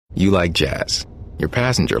You like jazz. Your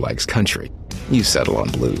passenger likes country. You settle on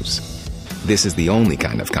blues. This is the only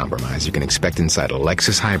kind of compromise you can expect inside a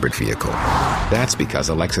Lexus hybrid vehicle. That's because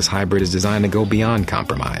a Lexus hybrid is designed to go beyond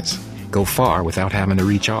compromise. Go far without having to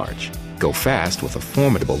recharge. Go fast with a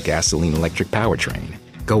formidable gasoline-electric powertrain.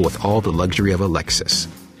 Go with all the luxury of a Lexus.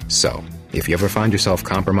 So, if you ever find yourself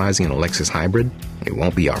compromising in a Lexus hybrid, it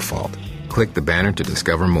won't be our fault. Click the banner to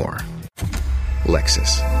discover more.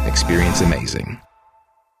 Lexus. Experience amazing.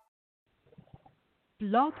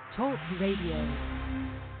 Blog Talk Radio.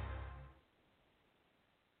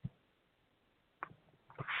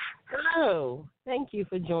 Hello. Thank you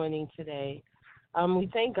for joining today. We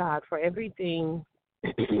thank God for everything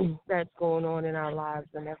that's going on in our lives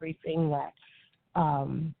and everything that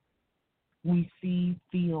we see,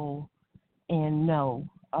 feel, and know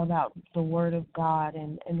about the Word of God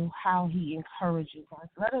and how He encourages us.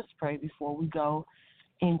 Let us pray before we go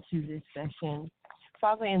into this session.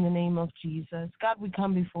 Father, in the name of Jesus, God, we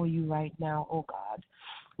come before you right now, oh God.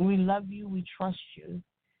 We love you. We trust you.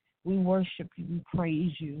 We worship you. We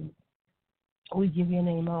praise you. We give your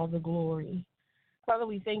name all the glory. Father,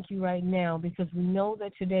 we thank you right now because we know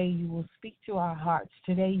that today you will speak to our hearts.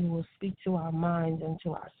 Today you will speak to our minds and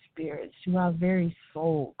to our spirits, to our very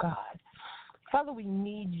soul, God. Father, we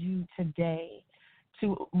need you today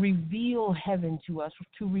to reveal heaven to us,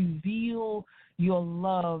 to reveal your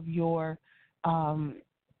love, your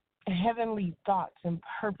heavenly thoughts and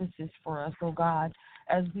purposes for us, oh God,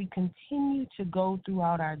 as we continue to go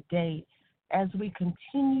throughout our day, as we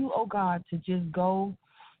continue, oh God, to just go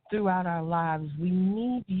throughout our lives. We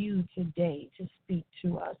need you today to speak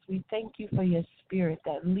to us. We thank you for your spirit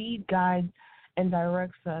that leads, guides, and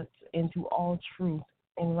directs us into all truth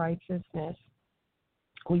and righteousness.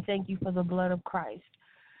 We thank you for the blood of Christ,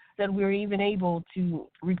 that we're even able to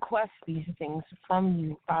request these things from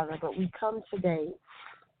you, Father. But we come today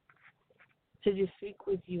to just speak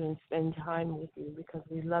with you and spend time with you because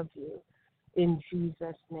we love you in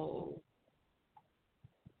Jesus' name.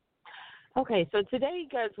 Okay, so today,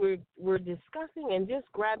 guys, we're discussing and just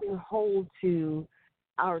grabbing hold to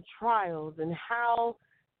our trials and how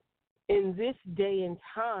in this day and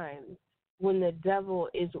time when the devil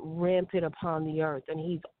is rampant upon the earth, and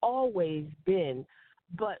he's always been,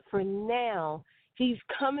 but for now, he's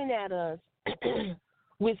coming at us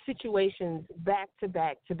with situations back to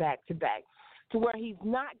back to back to back, to where he's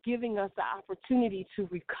not giving us the opportunity to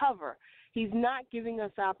recover. He's not giving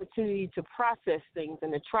us the opportunity to process things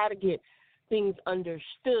and to try to get things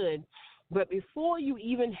understood. But before you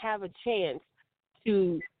even have a chance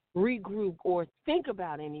to regroup or think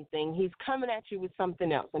about anything, he's coming at you with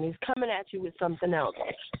something else, and he's coming at you with something else,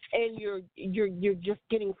 and you're just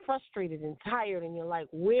getting frustrated and tired, and you're like,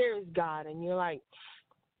 where is God? And you're like,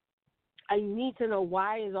 I need to know,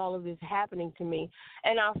 why is all of this happening to me?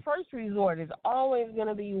 And our first resort is always going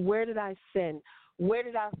to be, where did I sin? Where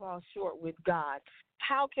did I fall short with God?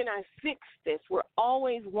 How can I fix this? We're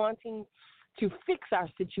always wanting to fix our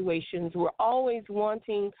situations. We're always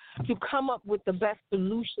wanting to come up with the best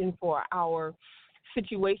solution for our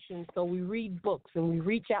situations. So we read books and we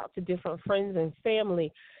reach out to different friends and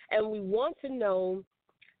family, and we want to know,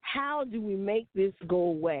 how do we make this go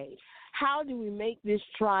away? How do we make this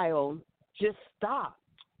trial just stop?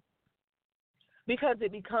 Because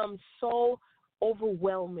it becomes so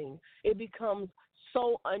overwhelming. It becomes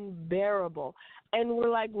so unbearable. And we're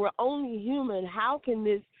like, we're only human. How can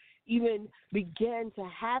this even begin to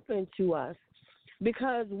happen to us?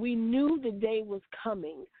 Because we knew the day was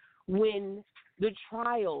coming when the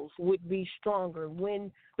trials would be stronger,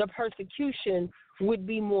 when the persecution would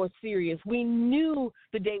be more serious. We knew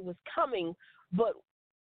the day was coming, but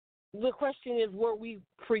the question is, were we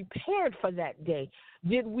prepared for that day?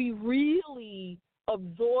 Did we really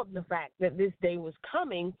absorb the fact that this day was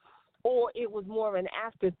coming, or it was more of an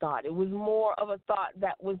afterthought? It was more of a thought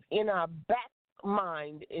that was in our back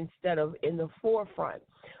mind instead of in the forefront,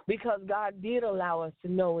 because God did allow us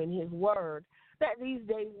to know in his word that these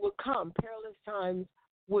days would come, perilous times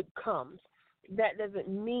would come. That doesn't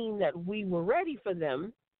mean that we were ready for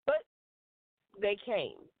them, but they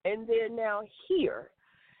came, and they're now here,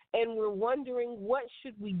 and we're wondering, what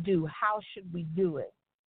should we do? How should we do it?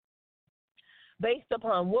 Based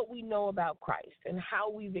upon what we know about Christ and how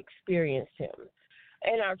we've experienced him.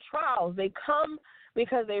 And our trials, they come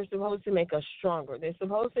because they're supposed to make us stronger. They're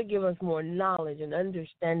supposed to give us more knowledge and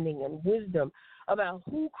understanding and wisdom about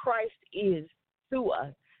who Christ is through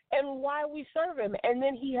us and why we serve him. And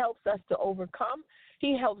then he helps us to overcome.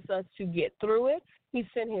 He helps us to get through it. He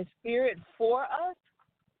sent his spirit for us.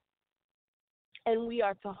 And we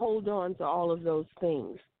are to hold on to all of those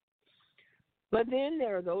things. But then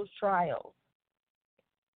there are those trials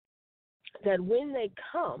that when they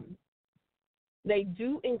come, they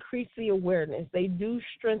do increase the awareness. They do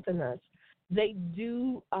strengthen us. They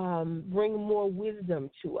do bring more wisdom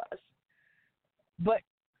to us. But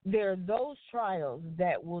there are those trials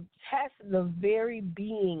that will test the very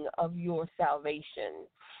being of your salvation,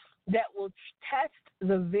 that will test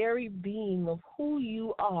the very being of who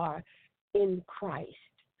you are in Christ.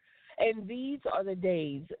 And these are the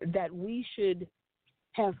days that we should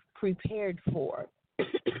have prepared for.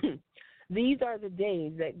 These are the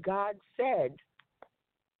days that God said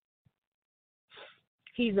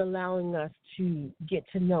He's allowing us to get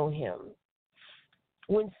to know Him.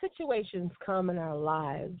 When situations come in our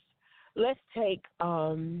lives, let's take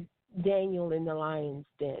Daniel in the lion's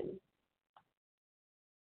den.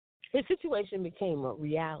 His situation became a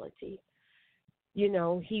reality. You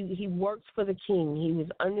know, he worked for the king. He was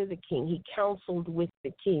under the king. He counseled with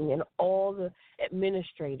the king and all the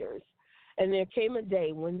administrators. And there came a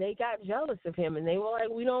day when they got jealous of him, and they were like,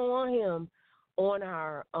 we don't want him on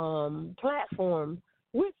our platform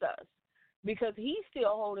with us, because he's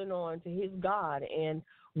still holding on to his God, and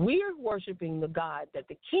we're worshiping the God that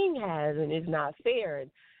the king has, and it's not fair.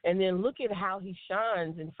 And then look at how he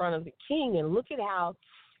shines in front of the king, and look at how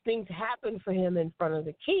things happen for him in front of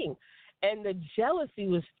the king. And the jealousy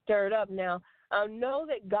was stirred up. Now, I know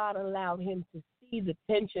that God allowed him to see the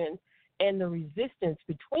tension and the resistance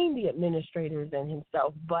between the administrators and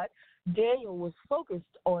himself, but Daniel was focused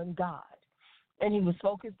on God, and he was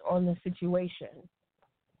focused on the situation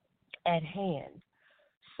at hand.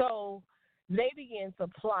 So they began to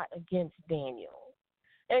plot against Daniel.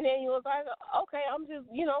 And Daniel was like, okay, I'm just,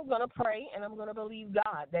 going to pray, and I'm going to believe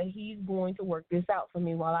God that He's going to work this out for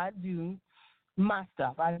me while I do my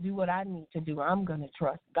stuff. I do what I need to do. I'm going to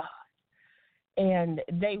trust God. And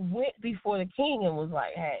they went before the king and was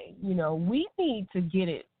like, hey, we need to get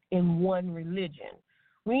it in one religion.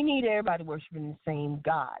 We need everybody worshiping the same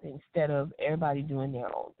God instead of everybody doing their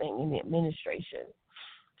own thing in the administration.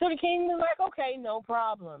 So the king was like, okay, no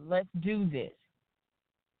problem. Let's do this.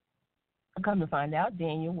 I come to find out,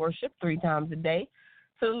 Daniel worshiped 3 times a day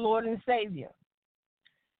to the Lord and Savior.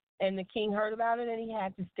 And the king heard about it, and he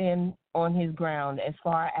had to stand on his ground as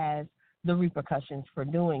far as the repercussions for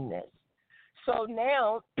doing this. So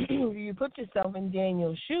now, you put yourself in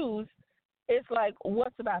Daniel's shoes, it's like,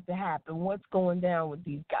 what's about to happen? What's going down with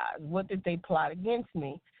these guys? What did they plot against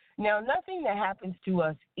me? Now, nothing that happens to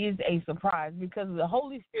us is a surprise, because the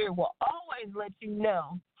Holy Spirit will always let you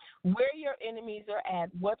know where your enemies are at,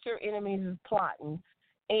 what your enemies is plotting,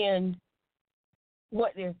 and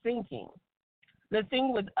what they're thinking. The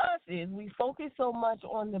thing with us is we focus so much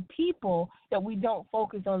on the people that we don't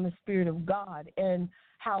focus on the Spirit of God and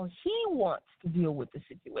how He wants to deal with the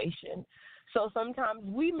situation. So sometimes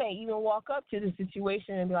we may even walk up to the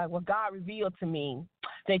situation and be like, well, God revealed to me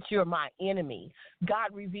that you're my enemy.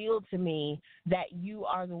 God revealed to me that you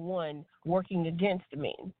are the one working against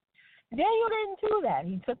me. Daniel didn't do that.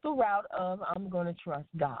 He took the route of, I'm going to trust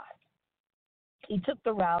God. He took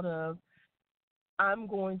the route of, I'm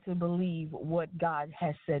going to believe what God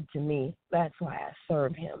has said to me. That's why I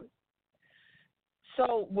serve Him.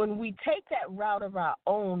 So when we take that route of our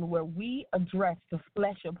own where we address the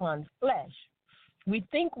flesh upon flesh, we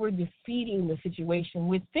think we're defeating the situation.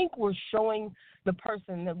 We think we're showing the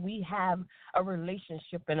person that we have a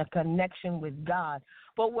relationship and a connection with God,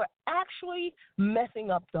 but we're actually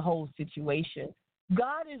messing up the whole situation.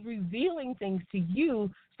 God is revealing things to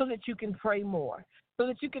you so that you can pray more, so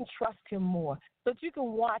that you can trust Him more, so that you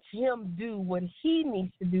can watch Him do what He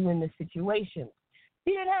needs to do in the situation.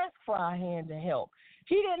 He didn't ask for our hand to help.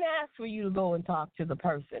 He didn't ask for you to go and talk to the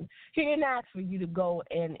person. He didn't ask for you to go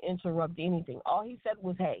and interrupt anything. All He said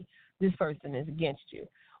was, hey, this person is against you.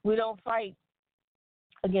 We don't fight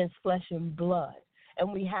against flesh and blood,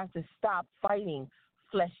 and we have to stop fighting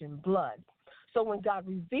flesh and blood. So when God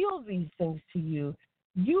reveals these things to you,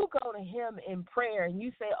 you go to Him in prayer and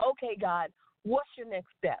you say, okay, God, what's your next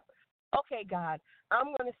step? Okay, God, I'm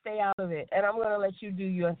going to stay out of it, and I'm going to let you do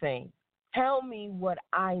your thing. Tell me what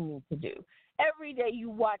I need to do. Every day you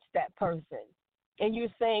watch that person, and you're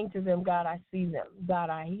saying to them, God, I see them. God,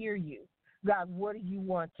 I hear you. God, what do you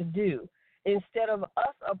want to do? Instead of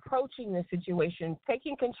us approaching the situation,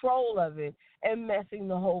 taking control of it, and messing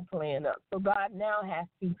the whole plan up. So God now has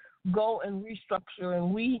to go and restructure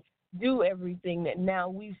and redo everything that now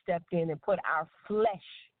we've stepped in and put our flesh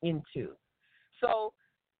into. So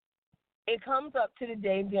it comes up to the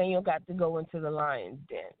day Daniel got to go into the lion's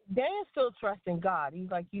den. Daniel's still trusting God. He's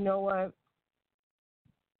like, you know what?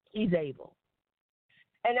 He's able.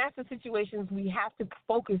 And that's the situations we have to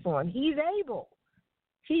focus on. He's able.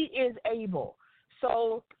 He is able.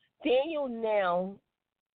 So Daniel now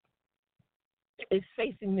is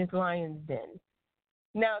facing this lion's den.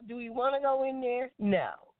 Now, do we want to go in there?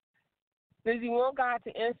 No. Does he want God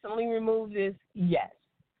to instantly remove this? Yes.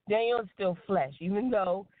 Daniel is still flesh. Even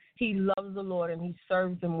though he loves the Lord and he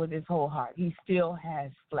serves him with his whole heart, he still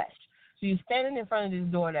has flesh. So you're standing in front of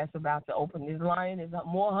this door that's about to open. This lion is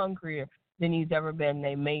more hungrier than he's ever been.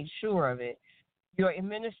 They made sure of it. Your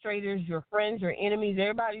administrators, your friends, your enemies,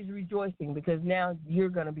 everybody's rejoicing because now you're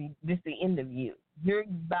going to be, this is the end of you. You're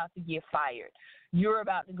about to get fired. You're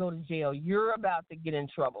about to go to jail. You're about to get in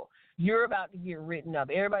trouble. You're about to get written up.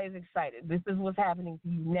 Everybody's excited. This is what's happening to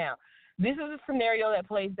you now. This is a scenario that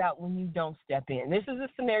plays out when you don't step in. This is a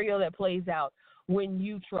scenario that plays out when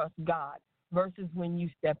you trust God versus when you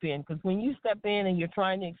step in. Because when you step in and you're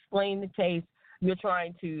trying to explain the case, you're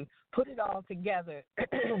trying to put it all together,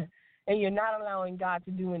 and you're not allowing God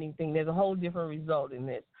to do anything, there's a whole different result in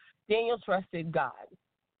this. Daniel trusted God,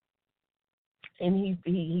 and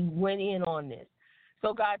he went in on this.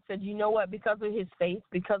 So God said, you know what, because of his faith,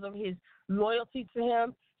 because of his loyalty to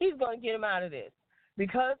him, he's going to get him out of this.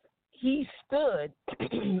 Because he stood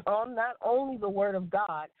on not only the word of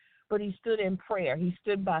God, but he stood in prayer. He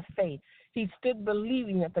stood by faith. He stood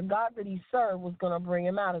believing that the God that he served was going to bring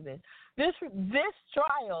him out of this. This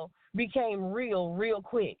trial became real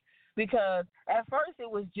quick because at first it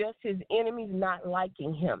was just his enemies not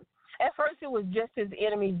liking him. At first it was just his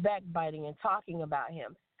enemies backbiting and talking about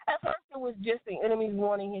him. At first it was just the enemies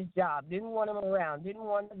wanting his job, didn't want him around, didn't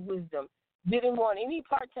want his wisdom, didn't want any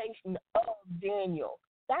partation of Daniel.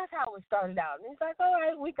 That's how it started out. And it's like, all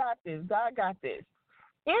right, we got this. God got this.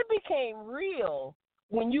 It became real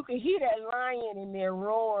when you could hear that lion in there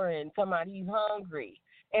roaring, talking about he's hungry,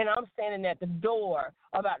 and I'm standing at the door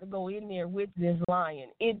about to go in there with this lion.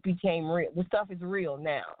 It became real. The stuff is real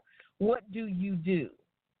now. What do you do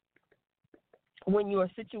when your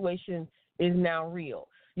situation is now real?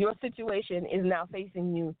 Your situation is now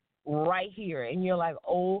facing you right here, and you're like,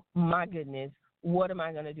 oh, my goodness, what am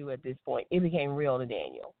I going to do at this point? It became real to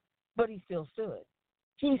Daniel. But he still stood.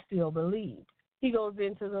 He still believed. He goes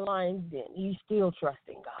into the lion's den. He's still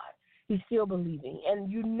trusting God. He's still believing. And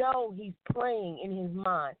you know he's praying in his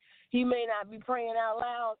mind. He may not be praying out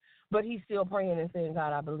loud, but he's still praying and saying,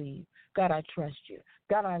 God, I believe. God, I trust you.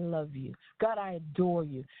 God, I love you. God, I adore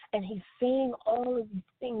you. And he's saying all of these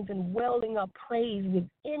things and welding up praise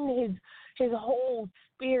within his whole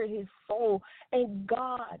spirit, his soul. And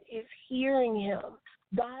God is hearing him.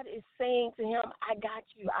 God is saying to him, I got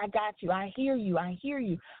you, I got you, I hear you, I hear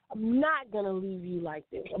you. I'm not going to leave you like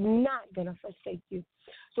this. I'm not going to forsake you.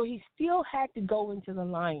 So he still had to go into the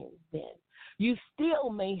lion's den. You still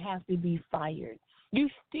may have to be fired. You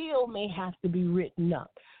still may have to be written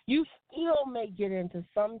up. You still may get into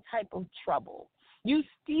some type of trouble. You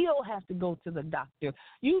still have to go to the doctor.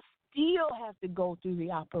 You still have to go through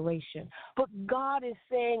the operation. But God is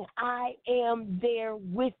saying, I am there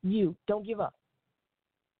with you. Don't give up.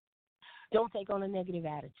 Don't take on a negative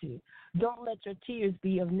attitude. Don't let your tears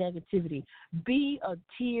be of negativity. Be a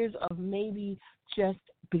tears of maybe just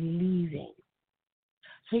believing.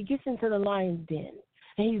 So he gets into the lion's den,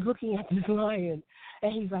 and he's looking at this lion,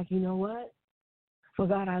 and he's like, you know what? For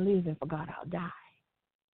God I live, and for God I'll die.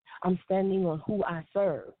 I'm standing on who I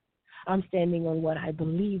serve. I'm standing on what I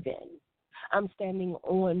believe in. I'm standing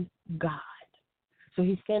on God. So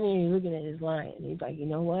he's standing and looking at his lion. He's like, you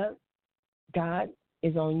know what? God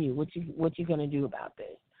is on you. What you going to do about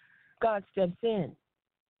this? God steps in.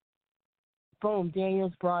 Boom,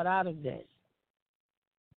 Daniel's brought out of this.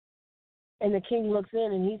 And the king looks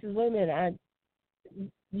in and he says, wait a minute,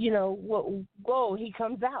 whoa, he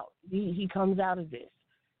comes out. He comes out of this.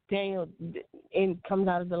 Daniel comes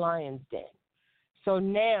out of the lion's den. So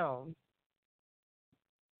now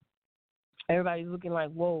everybody's looking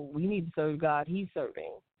like, whoa, we need to serve God. He's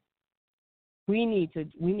serving. We need to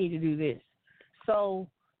do this. So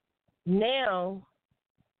now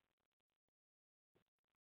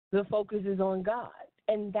the focus is on God,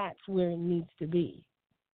 and that's where it needs to be.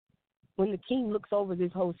 When the king looks over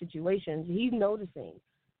this whole situation, he's noticing,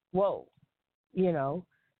 whoa,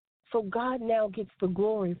 So God now gets the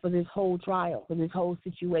glory for this whole trial, for this whole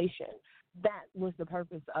situation. That was the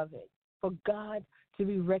purpose of it, for God to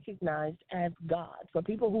be recognized as God, for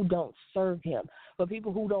people who don't serve him, for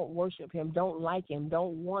people who don't worship him, don't like him,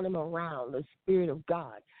 don't want him around, the Spirit of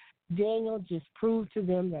God. Daniel just proved to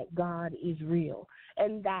them that God is real,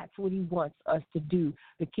 and that's what he wants us to do.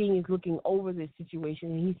 The king is looking over this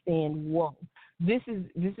situation, and he's saying, whoa, this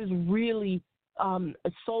is really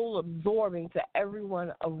soul absorbing to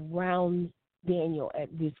everyone around Daniel at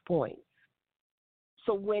this point.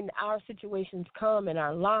 So when our situations come in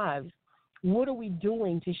our lives, What are we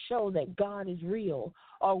doing to show that God is real?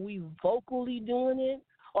 Are we vocally doing it,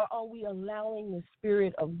 or are we allowing the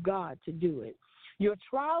Spirit of God to do it? Your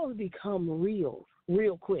trials become real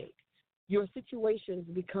quick. Your situations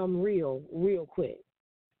become real quick.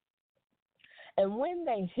 And when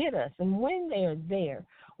they hit us and when they are there,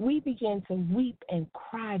 we begin to weep and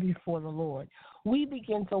cry before the Lord. We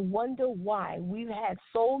begin to wonder why we've had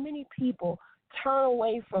so many people turn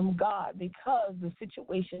away from God because the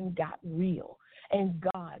situation got real. And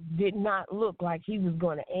God did not look like he was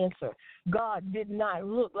going to answer. God did not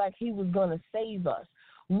look like he was going to save us.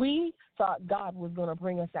 We thought God was going to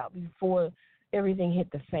bring us out before everything hit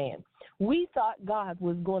the fan. We thought God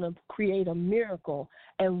was going to create a miracle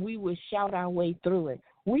and we would shout our way through it.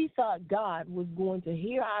 We thought God was going to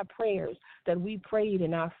hear our prayers that we prayed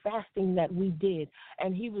and our fasting that we did,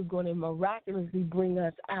 and he was going to miraculously bring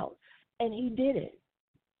us out. And he did it.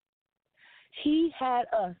 He had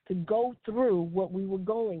us to go through what we were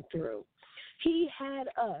going through. He had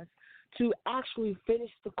us to actually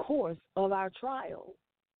finish the course of our trial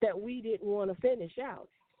that we didn't want to finish out.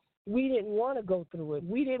 We didn't want to go through it.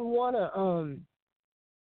 We didn't want to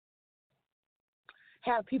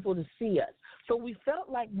have people to see us. So we felt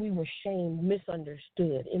like we were shamed,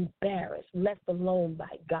 misunderstood, embarrassed, left alone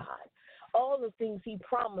by God. All the things he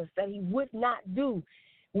promised that he would not do,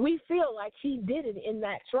 we feel like he did it in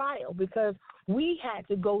that trial because we had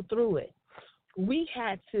to go through it. We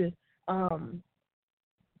had to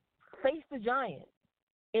face the giant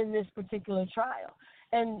in this particular trial.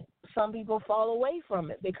 And some people fall away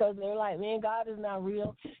from it because they're like, man, God is not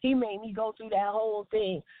real. He made me go through that whole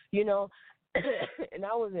thing, you know. And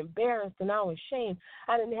I was embarrassed and I was ashamed.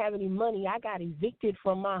 I didn't have any money. I got evicted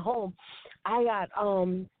from my home. I got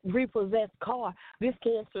repossessed car. This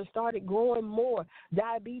cancer started growing more.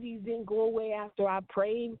 Diabetes didn't go away after I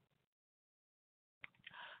prayed.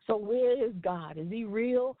 So where is God? Is he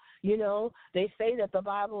real? You know, they say that the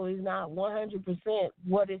Bible is not 100%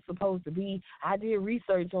 what it's supposed to be. I did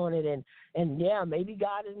research on it, and yeah, maybe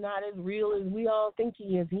God is not as real as we all think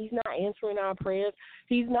he is. He's not answering our prayers.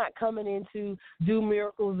 He's not coming in to do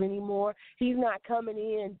miracles anymore. He's not coming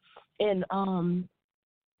in and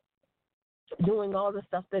doing all the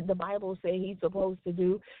stuff that the Bible says he's supposed to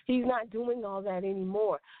do. He's not doing all that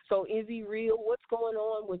anymore. So is he real? What's going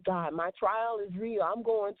on with God? My trial is real. I'm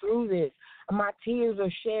going through this. My tears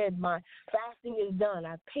are shed. My fasting is done.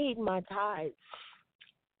 I paid my tithe.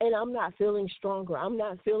 And I'm not feeling stronger. I'm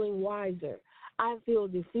not feeling wiser. I feel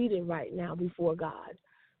defeated right now before God.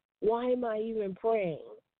 Why am I even praying?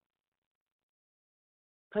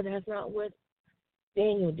 Because that's not what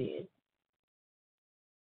Daniel did.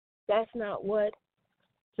 That's not what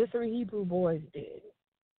the 3 Hebrew boys did.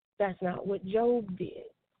 That's not what Job did.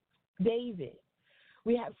 David.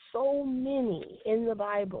 We have so many in the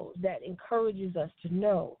Bible that encourages us to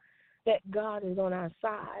know that God is on our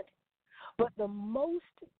side. But the most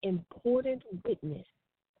important witness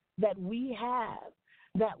that we have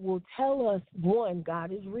that will tell us, 1,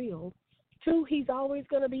 God is real. 2, he's always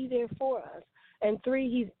going to be there for us. And 3,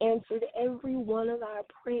 he's answered every one of our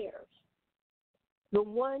prayers. The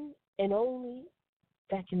one and only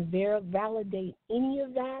that can validate any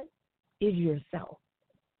of that is yourself.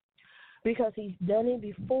 Because he's done it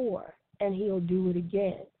before and he'll do it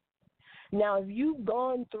again. Now, if you've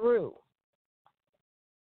gone through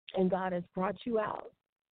and God has brought you out,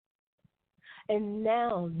 and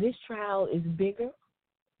now this trial is bigger,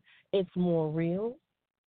 it's more real,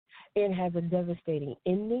 it has a devastating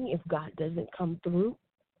ending if God doesn't come through.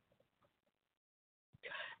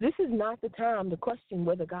 This is not the time to question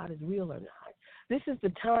whether God is real or not. This is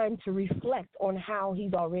the time to reflect on how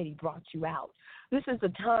he's already brought you out. This is the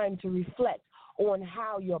time to reflect on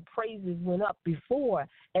how your praises went up before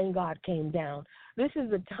and God came down. This is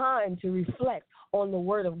the time to reflect on the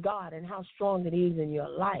word of God and how strong it is in your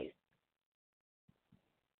life.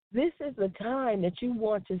 This is the time that you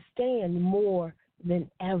want to stand more than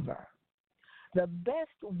ever. The best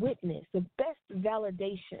witness, the best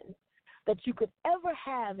validation that you could ever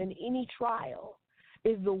have in any trial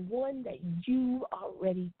is the one that you've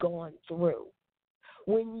already gone through.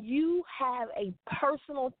 When you have a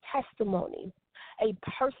personal testimony, a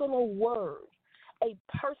personal word, a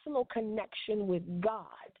personal connection with God,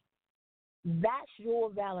 that's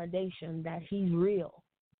your validation that he's real.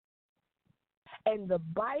 And the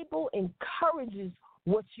Bible encourages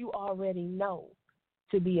what you already know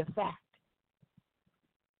to be a fact.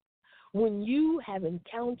 When you have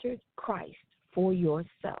encountered Christ for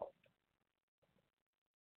yourself.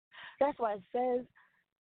 That's why it says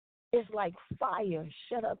it's like fire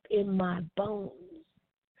shut up in my bones.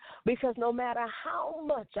 Because no matter how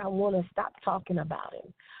much I want to stop talking about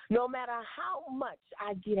him, no matter how much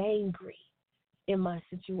I get angry in my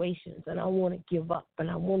situations and I want to give up and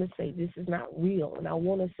I want to say this is not real and I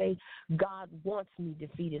want to say God wants me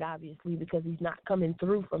defeated, obviously, because he's not coming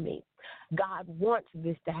through for me. God wants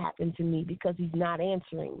this to happen to me because he's not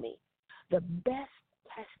answering me. The best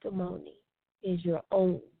testimony is your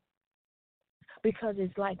own, because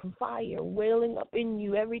it's like fire wailing up in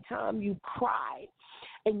you every time you cry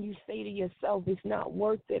and you say to yourself, it's not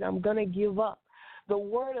worth it, I'm going to give up. The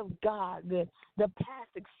word of God, the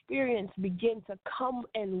past experience begin to come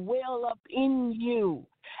and well up in you.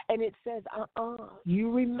 And it says,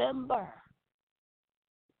 you remember.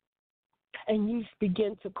 And you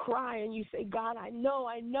begin to cry and you say, God, I know.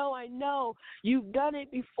 You've done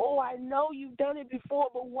it before. I know you've done it before,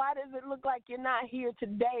 but why does it look like you're not here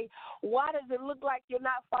today? Why does it look like you're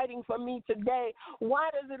not fighting for me today? Why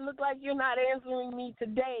does it look like you're not answering me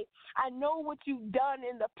today? I know what you've done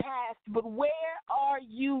in the past, but where are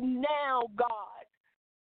you now, God?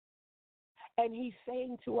 And he's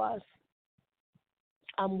saying to us,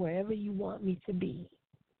 I'm wherever you want me to be.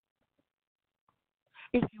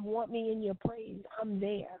 If you want me in your praise, I'm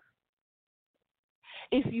there.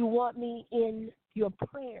 If you want me in your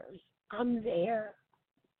prayers, I'm there.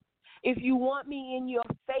 If you want me in your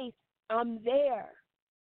faith, I'm there.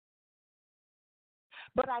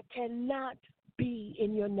 But I cannot be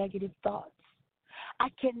in your negative thoughts. I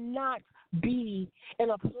cannot be in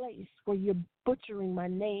a place where you're butchering my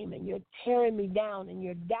name and you're tearing me down and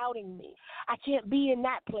you're doubting me. I can't be in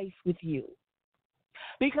that place with you,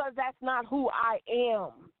 because that's not who I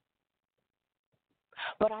am.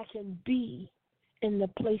 But I can be in the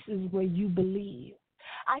places where you believe.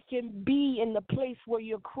 I can be in the place where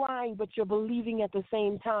you're crying but you're believing at the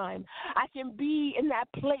same time. I can be in that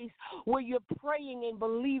place where you're praying and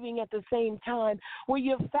believing at the same time, where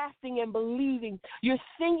you're fasting and believing, you're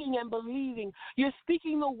singing and believing, you're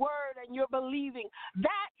speaking the word and you're believing.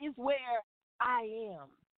 That is where I am.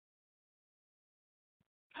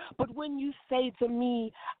 But when you say to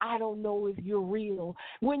me, I don't know if you're real,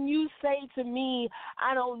 when you say to me,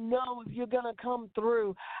 I don't know if you're going to come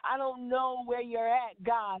through, I don't know where you're at,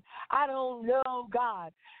 God, I don't know,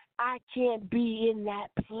 God, I can't be in that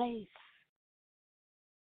place.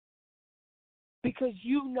 Because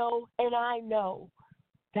you know and I know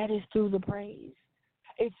that is through the praise.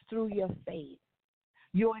 It's through your faith,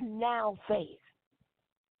 your now faith.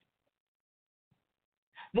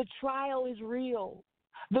 The trial is real.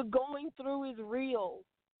 The going through is real,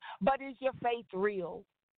 but is your faith real?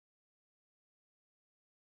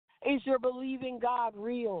 Is your believing God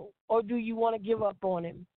real, or do you want to give up on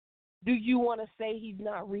him? Do you want to say he's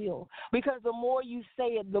not real? Because the more you say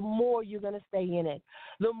it, the more you're going to stay in it.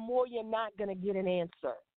 The more you're not going to get an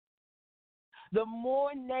answer. The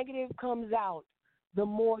more negative comes out, the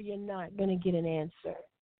more you're not going to get an answer.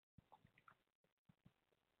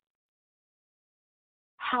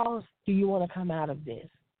 How do you want to come out of this?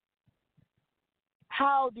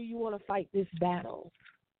 How do you want to fight this battle?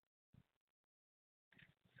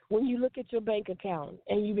 When you look at your bank account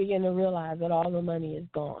and you begin to realize that all the money is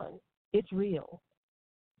gone, it's real.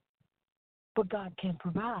 But God can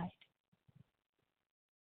provide.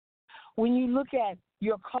 When you look at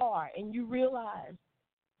your car and you realize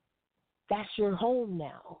that's your home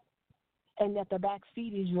now and that the back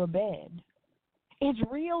seat is your bed, it's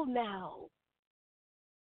real now.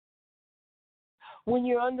 When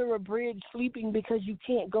you're under a bridge sleeping because you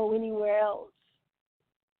can't go anywhere else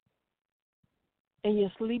and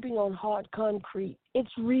you're sleeping on hard concrete,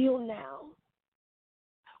 it's real now.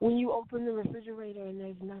 When you open the refrigerator and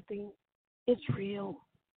there's nothing, it's real.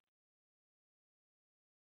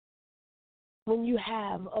 When you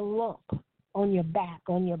have a lump on your back,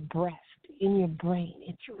 on your breast, in your brain,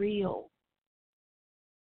 it's real.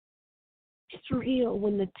 It's real.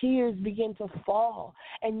 When the tears begin to fall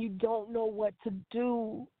and you don't know what to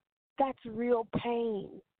do, that's real pain.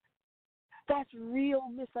 That's real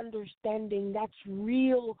misunderstanding. That's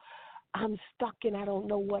real, I'm stuck and I don't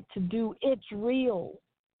know what to do. It's real.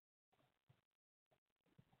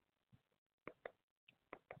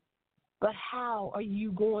 But how are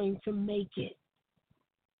you going to make it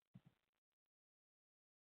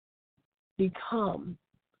become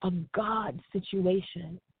a God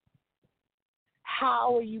situation?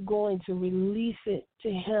 How are you going to release it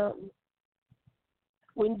to him?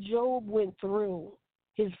 When Job went through,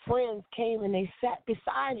 his friends came and they sat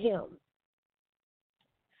beside him.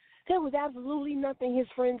 There was absolutely nothing his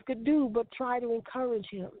friends could do but try to encourage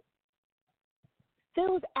him.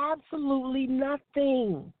 There was absolutely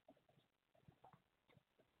nothing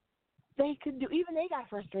they could do. Even they got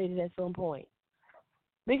frustrated at some point.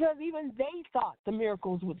 Because even they thought the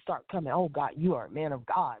miracles would start coming. Oh, God, you are a man of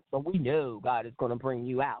God, so we know God is going to bring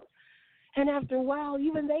you out. And after a while,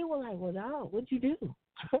 even they were like, well, no, what'd you do?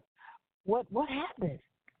 What happened?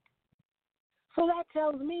 So that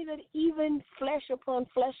tells me that even flesh upon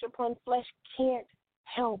flesh upon flesh can't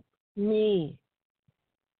help me.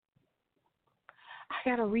 I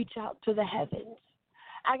got to reach out to the heavens.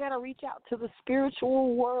 I got to reach out to the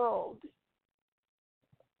spiritual world.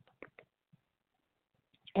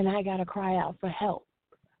 And I got to cry out for help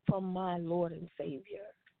from my Lord and Savior.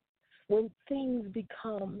 When things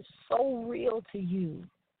become so real to you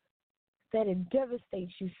that it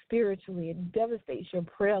devastates you spiritually, it devastates your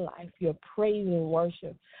prayer life, your praise and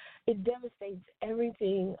worship, it devastates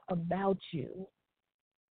everything about you.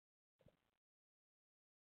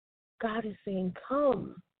 God is saying,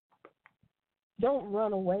 come. Don't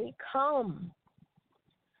run away. Come.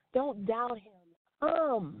 Don't doubt him.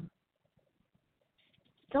 Come.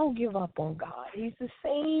 Don't give up on God. He's the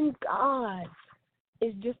same God.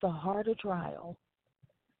 It's just a harder trial.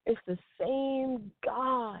 It's the same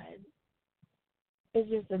God. It's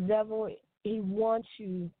just the devil. He wants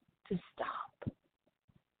you to stop.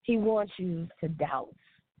 He wants you to doubt.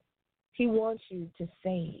 He wants you to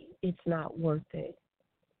say it's not worth it.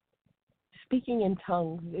 Speaking in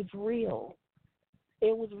tongues, it's real.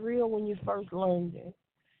 It was real when you first learned it.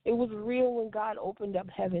 It was real when God opened up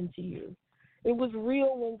heaven to you. It was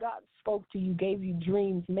real when God spoke to you, gave you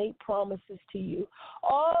dreams, made promises to you.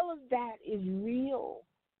 All of that is real.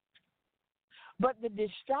 But the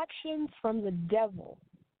distractions from the devil,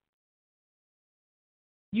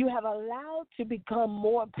 you have allowed to become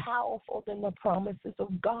more powerful than the promises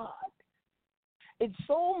of God. It's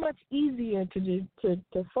so much easier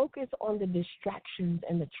to focus on the distractions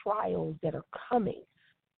and the trials that are coming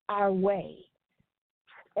our way,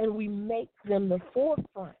 and we make them the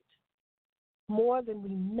forefront more than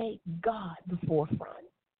we make God the forefront.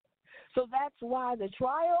 So that's why the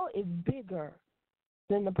trial is bigger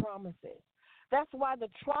than the promises. That's why the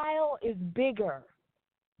trial is bigger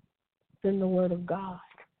than the Word of God.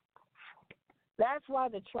 That's why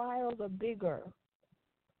the trials are bigger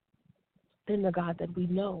than the God that we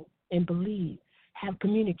know and believe, have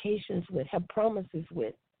communications with, have promises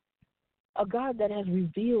with. A God that has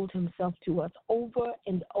revealed himself to us over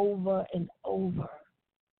and over and over.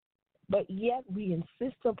 But yet we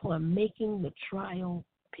insist upon making the trial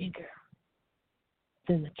bigger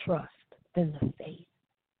than the trust, than the faith,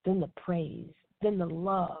 than the praise, than the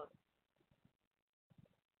love.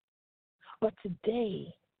 But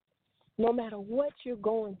today, no matter what you're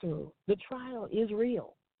going through, the trial is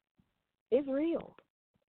real. It's real.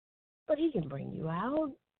 But he can bring you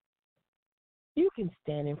out. You can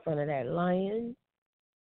stand in front of that lion.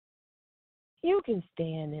 You can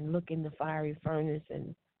stand and look in the fiery furnace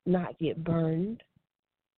and not get burned.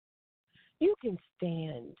 You can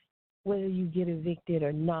stand whether you get evicted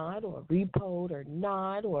or not, or repoed or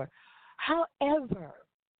not, or however.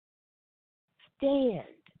 Stand.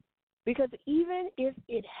 Because even if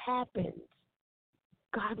it happens,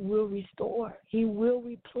 God will restore. He will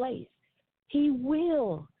replace. He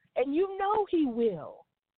will. And you know he will.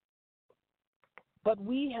 But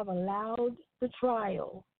we have allowed the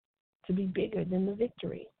trial to be bigger than the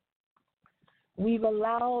victory. We've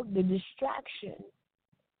allowed the distraction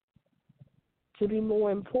to be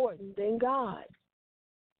more important than God.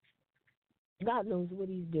 God knows what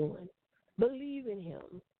he's doing. Believe in him.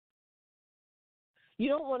 You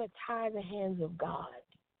don't want to tie the hands of God,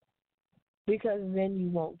 because then you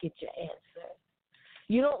won't get your answer.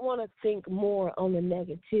 You don't want to think more on the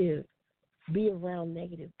negative, be around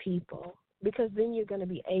negative people, because then you're going to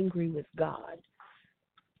be angry with God.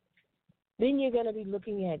 Then you're going to be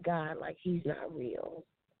looking at God like he's not real.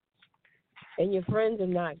 And your friends are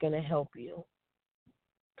not going to help you,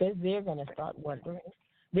 because they're going to start wondering.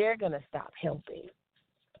 They're going to stop helping.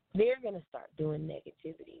 They're going to start doing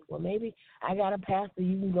negativity. Well, maybe I got a pastor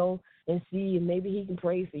you can go and see, and maybe he can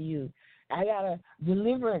pray for you. I got a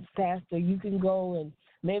deliverance pastor you can go, and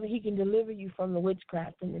maybe he can deliver you from the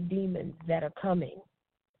witchcraft and the demons that are coming.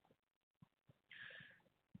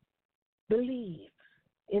 Believe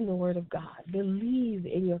in the Word of God. Believe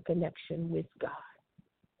in your connection with God.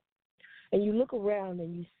 And you look around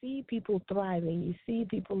and you see people thriving. You see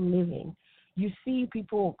people living. You see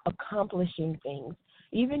people accomplishing things.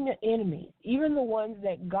 Even the enemies, even the ones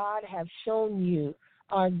that God have shown you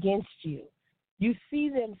are against you. You see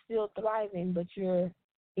them still thriving, but you're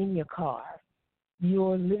in your car.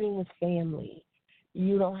 You're living with family.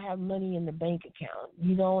 You don't have money in the bank account.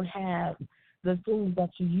 You don't have the things that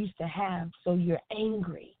you used to have, so you're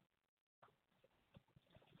angry.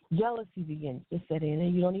 Jealousy begins to set in,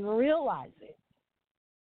 and you don't even realize it.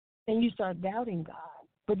 And you start doubting God.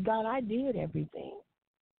 But God, I did everything.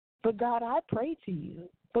 But God, I prayed to you.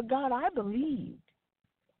 But God, I believed.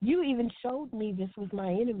 You even showed me this was my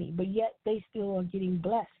enemy, but yet they still are getting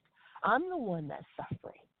blessed. I'm the one that's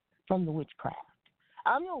suffering from the witchcraft.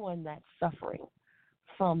 I'm the one that's suffering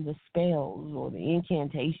from the spells or the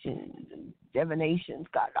incantations and divinations.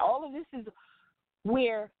 God, all of this is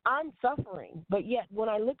where I'm suffering. But yet when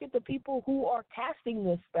I look at the people who are casting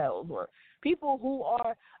the spells or people who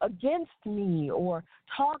are against me or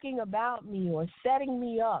talking about me or setting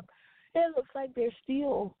me up, it looks like they're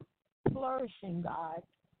still flourishing, God.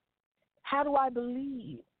 How do I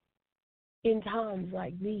believe in times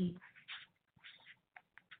like these?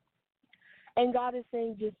 And God is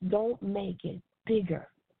saying, just don't make it bigger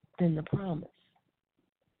than the promise.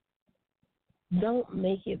 Don't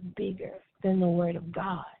make it bigger than the word of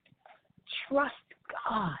God. Trust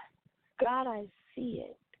God. God, I see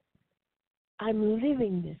it. I'm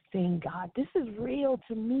living this thing, God. This is real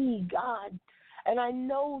to me, God. And I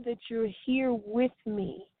know that you're here with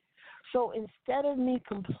me. So instead of me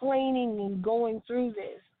complaining and going through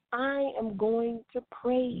this, I am going to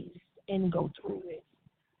praise and go through it.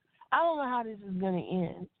 I don't know how this is going to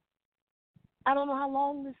end. I don't know how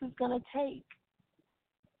long this is going to take.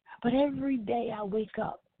 But every day I wake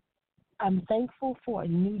up, I'm thankful for a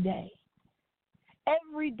new day.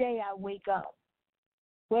 Every day I wake up,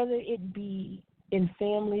 whether it be in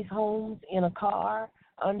families' homes, in a car,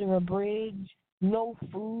 under a bridge, no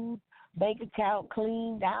food, bank account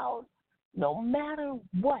cleaned out, no matter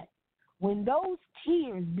what, when those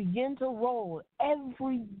tears begin to roll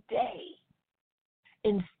every day,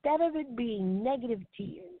 instead of it being negative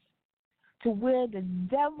tears to where the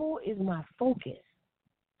devil is my focus,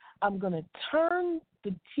 I'm going to turn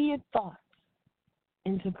the tear thoughts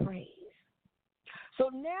into praise. So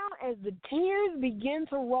now as the tears begin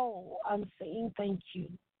to roll, I'm saying thank you.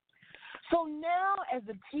 So now as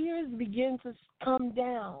the tears begin to come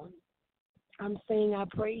down, I'm saying I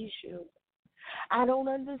praise you. I don't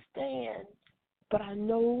understand, but I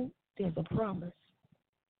know there's a promise.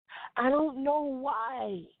 I don't know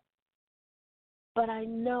why, but I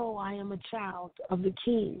know I am a child of the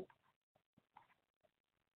King.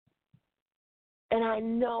 And I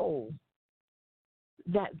know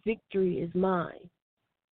that victory is mine.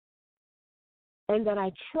 And that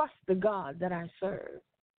I trust the God that I serve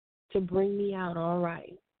to bring me out all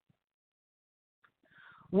right.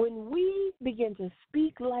 When we begin to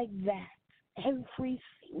speak like that every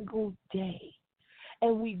single day,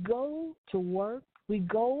 and we go to work, we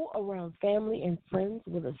go around family and friends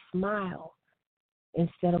with a smile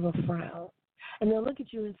instead of a frown, and they'll look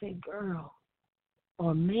at you and say, girl,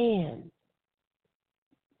 or man,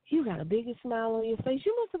 you got a bigger smile on your face.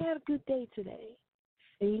 You must have had a good day today.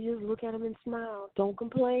 And you just look at them and smile. Don't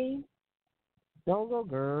complain. Don't go,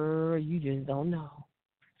 girl, you just don't know.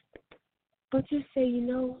 But just say, you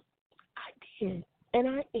know, I did, and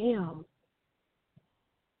I am.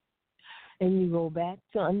 And you go back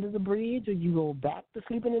to under the bridge, or you go back to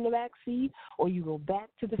sleeping in the back seat, or you go back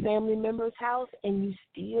to the family member's house, and you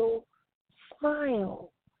still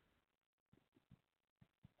smile.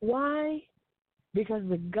 Why? Because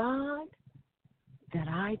the God that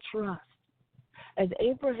I trust, as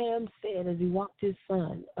Abraham said as he walked his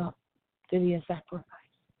son up to be a sacrifice,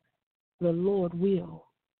 the Lord will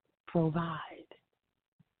provide.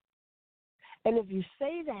 And if you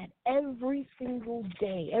say that every single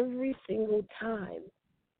day, every single time,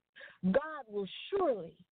 God will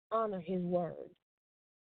surely honor his word.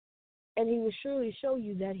 And he will surely show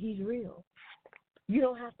you that he's real. You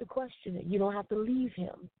don't have to question it. You don't have to leave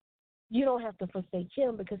him. You don't have to forsake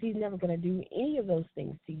him, because he's never going to do any of those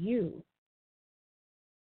things to you.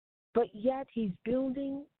 But yet he's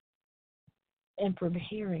building and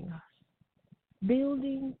preparing us.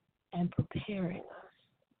 Building and preparing us.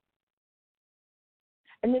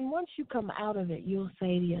 And then once you come out of it, you'll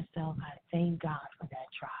say to yourself, I thank God for that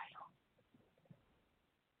trial.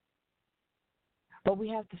 But we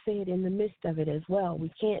have to say it in the midst of it as well.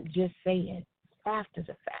 We can't just say it after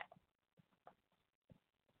the fact.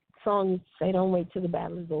 Songs say, don't wait till the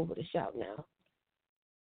battle is over to shout now.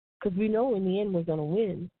 Because we know in the end we're going to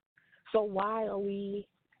win. So why are we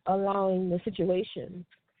allowing the situation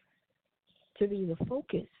to be the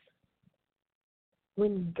focus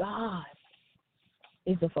when God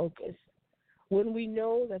is the focus? When we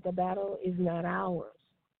know that the battle is not ours.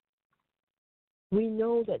 We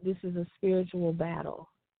know that this is a spiritual battle.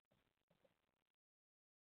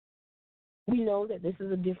 We know that this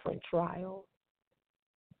is a different trial.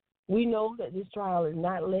 We know that this trial is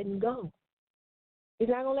not letting go. He's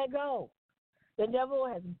not going to let go. The devil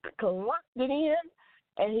has clocked it in,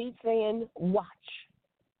 and he's saying, watch.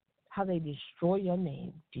 how they destroy your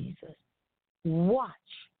name, Jesus. Watch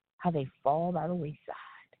how they fall by the wayside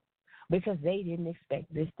because they didn't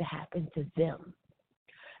expect this to happen to them.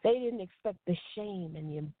 They didn't expect the shame and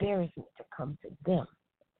the embarrassment to come to them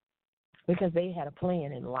because they had a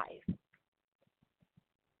plan in life.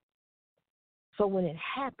 So when it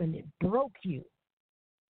happened, it broke you.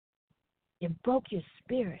 It broke your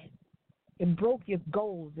spirit. It broke your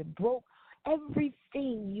goals. It broke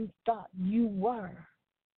everything you thought you were.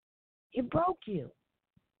 It broke you.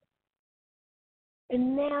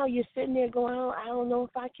 And now you're sitting there going, oh, I don't know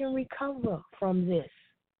if I can recover from this.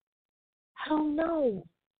 I don't know.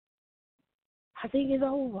 I think it's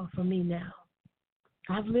over for me now.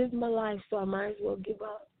 I've lived my life, so I might as well give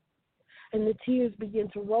up. And the tears begin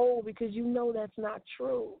to roll because you know that's not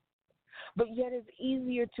true. But yet it's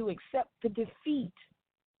easier to accept the defeat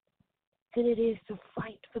than it is to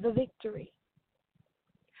fight for the victory.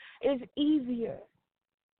 It's easier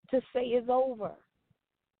to say it's over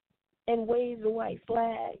and wave the white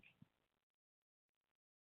flag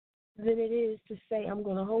than it is to say I'm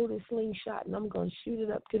going to hold a slingshot and I'm going to shoot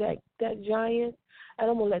it up to that giant, and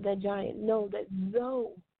I'm going to let that giant know that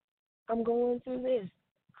though I'm going through this,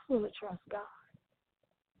 I'm going to trust God.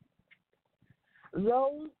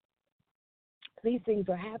 Though these things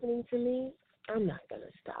are happening to me, I'm not going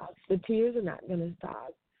to stop. The tears are not going to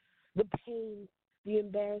stop. The pain, the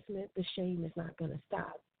embarrassment, the shame is not going to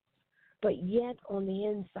stop. But yet on the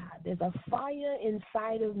inside, there's a fire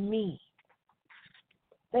inside of me.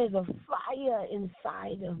 There's a fire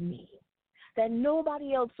inside of me that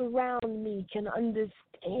nobody else around me can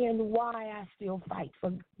understand why I still fight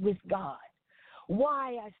with God,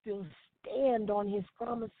 why I still stand on his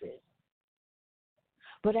promises.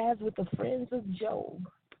 But as with the friends of Job,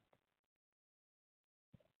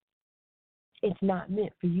 it's not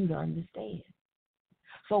meant for you to understand.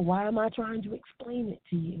 So why am I trying to explain it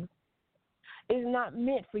to you? It's not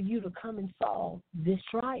meant for you to come and solve this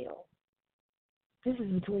trial. This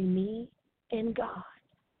is between me and God.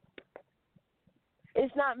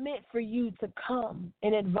 It's not meant for you to come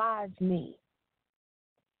and advise me.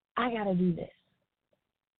 I got to do this.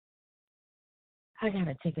 I got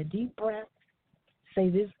to take a deep breath, say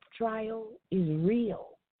this trial is real,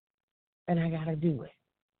 and I got to do it.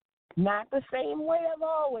 Not the same way I've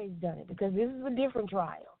always done it, because this is a different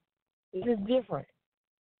trial. This is different.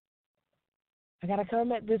 I got to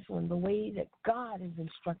come at this one the way that God is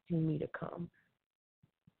instructing me to come.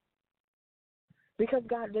 Because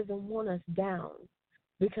God doesn't want us down.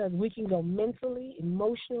 Because we can go mentally,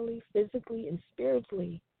 emotionally, physically, and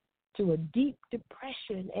spiritually to a deep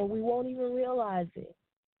depression, and we won't even realize it.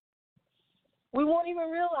 We won't even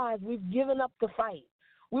realize we've given up the fight.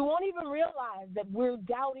 We won't even realize that we're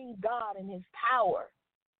doubting God and his power.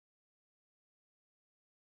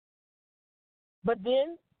 But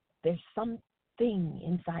then there's something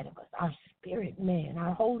inside of us. Our spirit, man,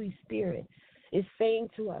 our Holy Spirit is saying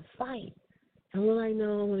to us, fight. And we're like,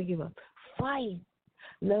 no, I'm going to give up. Fight.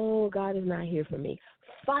 No, God is not here for me.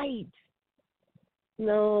 Fight.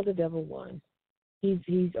 No, the devil won.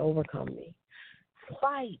 He's overcome me.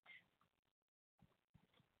 Fight.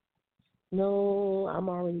 No, I'm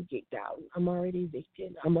already kicked out. I'm already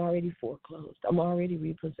evicted. I'm already foreclosed. I'm already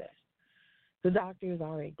repossessed. The doctor has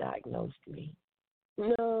already diagnosed me. No,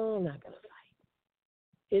 I'm not going to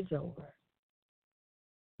fight. It's over.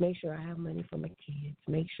 Make sure I have money for my kids.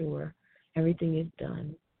 Make sure everything is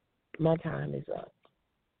done. My time is up.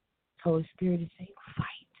 Holy Spirit is saying, fight.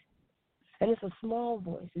 And it's a small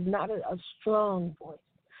voice. It's not a strong voice.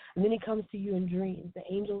 And then he comes to you in dreams. The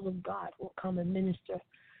angels of God will come and minister.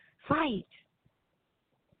 Fight.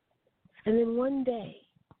 And then one day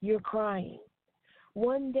you're crying.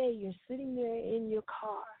 One day you're sitting there in your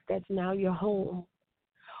car that's now your home.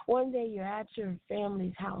 One day you're at your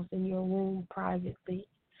family's house in your room privately.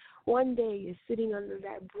 One day you're sitting under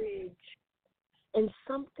that bridge and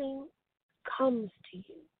something comes to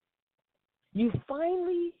you. You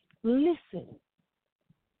finally listen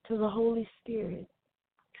to the Holy Spirit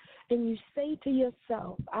and you say to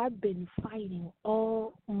yourself, I've been fighting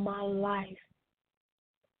all my life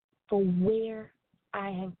for where I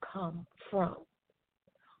have come from.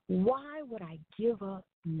 Why would I give up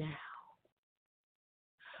now?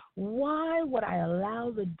 Why would I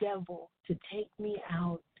allow the devil to take me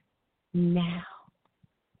out now?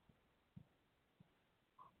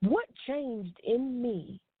 What changed in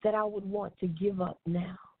me that I would want to give up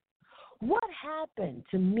now? What happened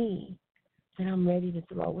to me that I'm ready to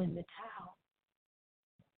throw in the towel?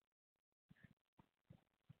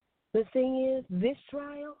 The thing is, this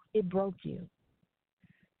trial, it broke you.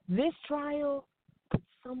 This trial put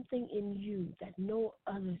something in you that no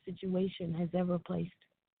other situation has ever placed.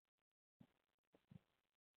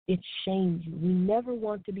 it shames you. We never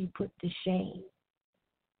want to be put to shame.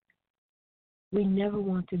 We never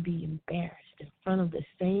want to be embarrassed in front of the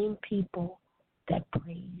same people that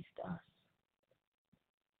praised us.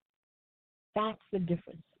 That's the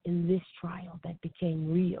difference in this trial that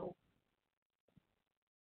became real.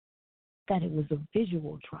 That it was a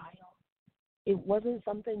visual trial. It wasn't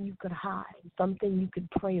something you could hide, something you could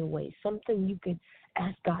pray away, something you could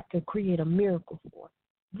ask God to create a miracle for.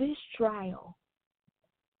 This trial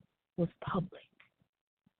was public.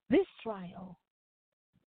 This trial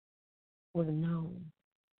was known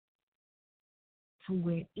to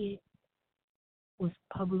where it was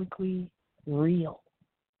publicly real.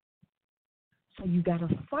 So you got to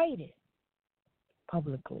fight it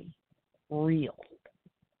publicly real.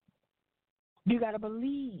 You got to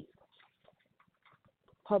believe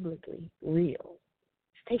publicly real.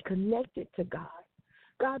 Stay connected to God.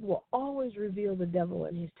 God will always reveal the devil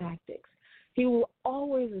and his tactics. He will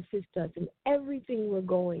always assist us in everything we're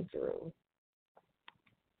going through.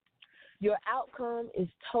 Your outcome is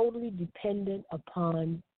totally dependent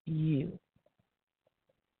upon you.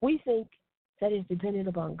 We think that it's dependent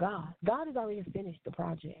upon God. God has already finished the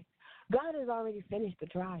project. God has already finished the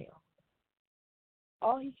trial.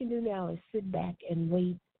 All he can do now is sit back and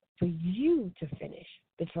wait for you to finish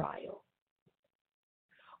the trial,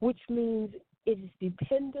 which means it is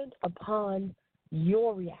dependent upon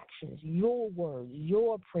your reactions, your words,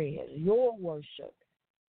 your prayers, your worship,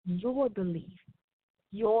 your belief,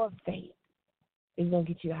 your faith is going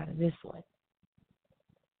to get you out of this one.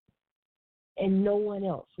 And no one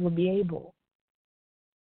else will be able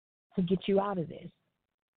to get you out of this.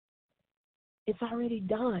 It's already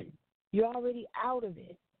done. You're already out of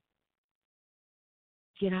it.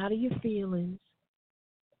 Get out of your feelings.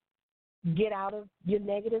 Get out of your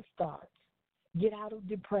negative thoughts. Get out of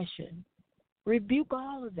depression. Rebuke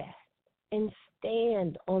all of that and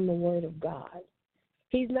stand on the word of God.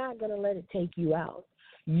 He's not going to let it take you out.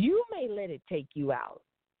 You may let it take you out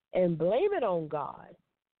and blame it on God,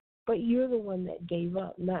 but you're the one that gave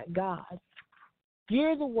up, not God.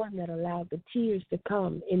 You're the one that allowed the tears to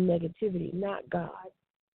come in negativity, not God.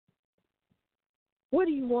 What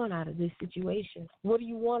do you want out of this situation? What do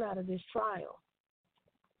you want out of this trial?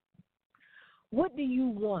 What do you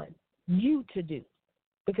want you to do?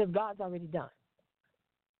 Because God's already done.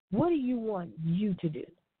 What do you want you to do?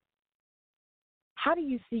 How do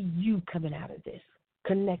you see you coming out of this,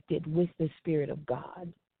 connected with the Spirit of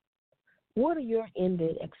God? What are your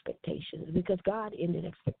ended expectations? Because God-ended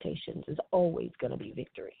expectations is always going to be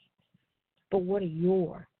victory. But what are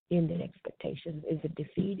your ended expectations? Is it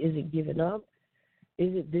defeat? Is it giving up?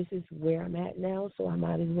 Is it this is where I'm at now, so I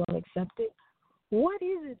might as well accept it? What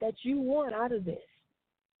is it that you want out of this?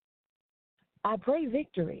 I pray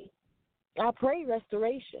victory. I pray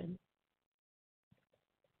restoration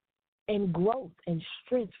and growth and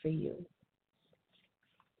strength for you.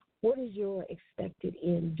 What is your expected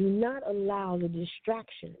end? Do not allow the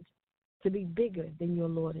distractions to be bigger than your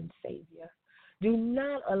Lord and Savior. Do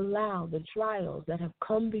not allow the trials that have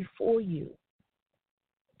come before you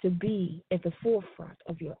to be at the forefront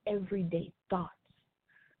of your everyday thoughts,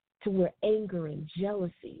 to where anger and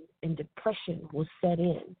jealousy and depression will set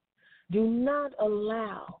in. Do not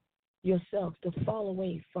allow yourself to fall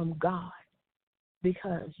away from God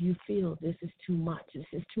because you feel this is too much. This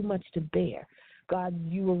is too much to bear. God,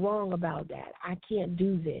 you were wrong about that. I can't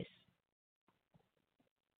do this.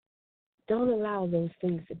 Don't allow those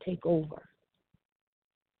things to take over.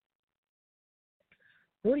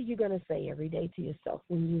 What are you going to say every day to yourself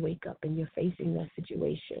when you wake up and you're facing that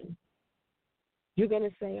situation? You're going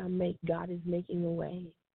to say, God is making a way.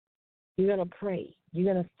 You're going to pray.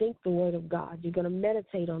 You're going to think the word of God. You're going to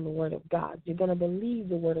meditate on the word of God. You're going to believe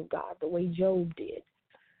the word of God the way Job did,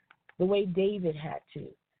 the way David had to,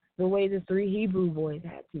 the way the 3 Hebrew boys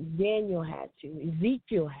had to, Daniel had to,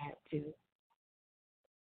 Ezekiel had to.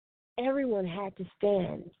 Everyone had to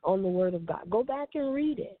stand on the word of God. Go back and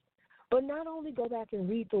read it. But not only go back and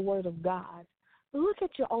read the word of God, look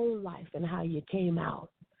at your own life and how you came out.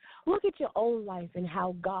 Look at your own life and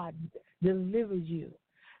how God delivered you.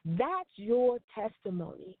 That's your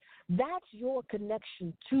testimony. That's your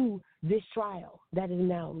connection to this trial that is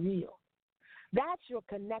now real. That's your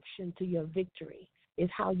connection to your victory, is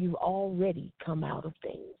how you've already come out of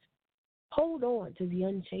things. Hold on to the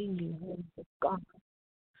unchanging hands of God.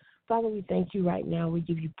 Father, we thank you right now. We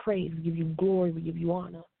give you praise. We give you glory. We give you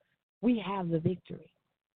honor. We have the victory.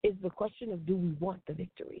 It's the question of, do we want the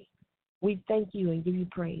victory? We thank you and give you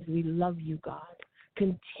praise. We love you, God.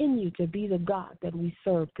 Continue to be the God that we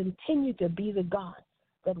serve. Continue to be the God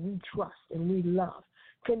that we trust and we love.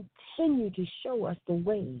 Continue to show us the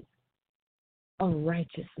ways of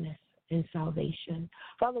righteousness and salvation.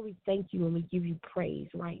 Father, we thank you and we give you praise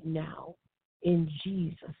right now in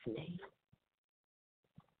Jesus' name.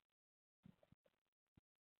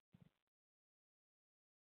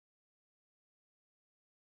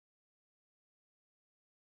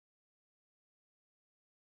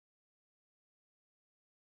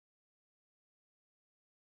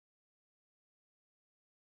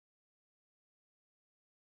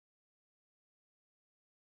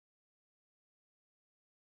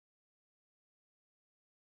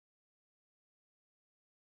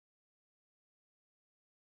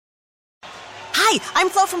 Hi, I'm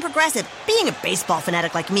Flo from Progressive. Being a baseball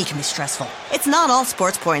fanatic like me can be stressful. It's not all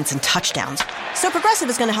sports points and touchdowns. So Progressive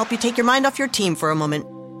is going to help you take your mind off your team for a moment.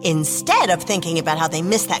 Instead of thinking about how they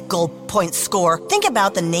missed that goal point score, think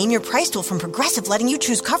about the Name Your Price tool from Progressive, letting you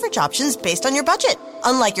choose coverage options based on your budget,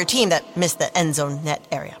 unlike your team that missed the end zone net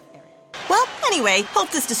area. Well, anyway,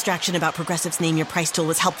 hope this distraction about Progressive's Name Your Price tool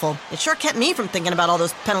was helpful. It sure kept me from thinking about all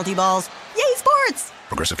those penalty balls. Yay, sports!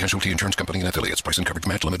 Progressive Casualty Insurance Company and affiliates. Price and coverage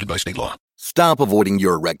match limited by state law. Stop avoiding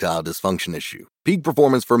your erectile dysfunction issue. Peak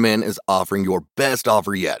Performance for Men is offering your best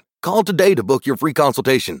offer yet. Call today to book your free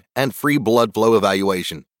consultation and free blood flow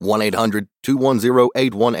evaluation.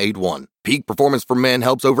 1-800-210-8181. Peak Performance for Men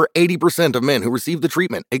helps over 80% of men who receive the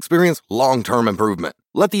treatment experience long-term improvement.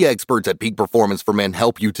 Let the experts at Peak Performance for Men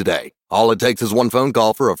help you today. All it takes is one phone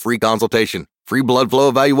call for a free consultation. Free blood flow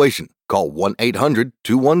evaluation. Call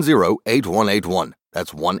 1-800-210-8181.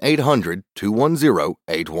 That's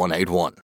 1-800-210-8181.